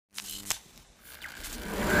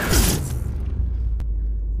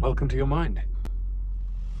Welcome to your mind.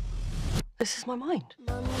 This is my mind.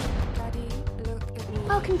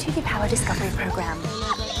 Welcome to the Power Discovery Program.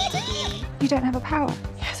 You don't have a power.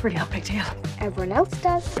 Yeah, it's really not a big deal. Everyone else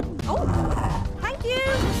does. Oh, thank you.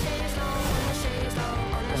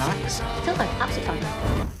 Relax. Still fine, absolutely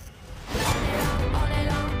fine.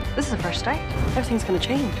 This is a first day. Everything's going to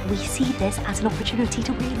change. We see this as an opportunity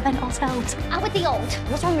to reinvent ourselves. Out with the old.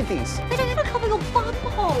 What's wrong with these? They don't even cover your bum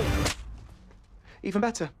hole. Even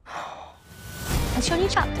better. It's your new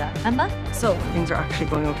chapter, remember? So, things are actually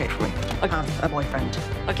going okay for me. I have a boyfriend.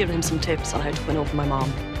 I've given him some tips on how to win over my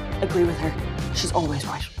mom. Agree with her. She's always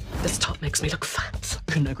right. This top makes me look fat.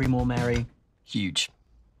 Couldn't agree more, Mary. Huge.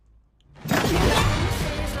 I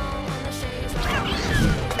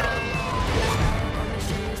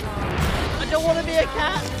don't want to be a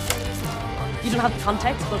cat. You don't have the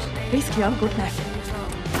context, but basically I'm good now.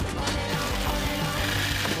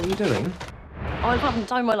 What are you doing? Oh, I'm having the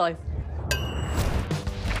time of my life.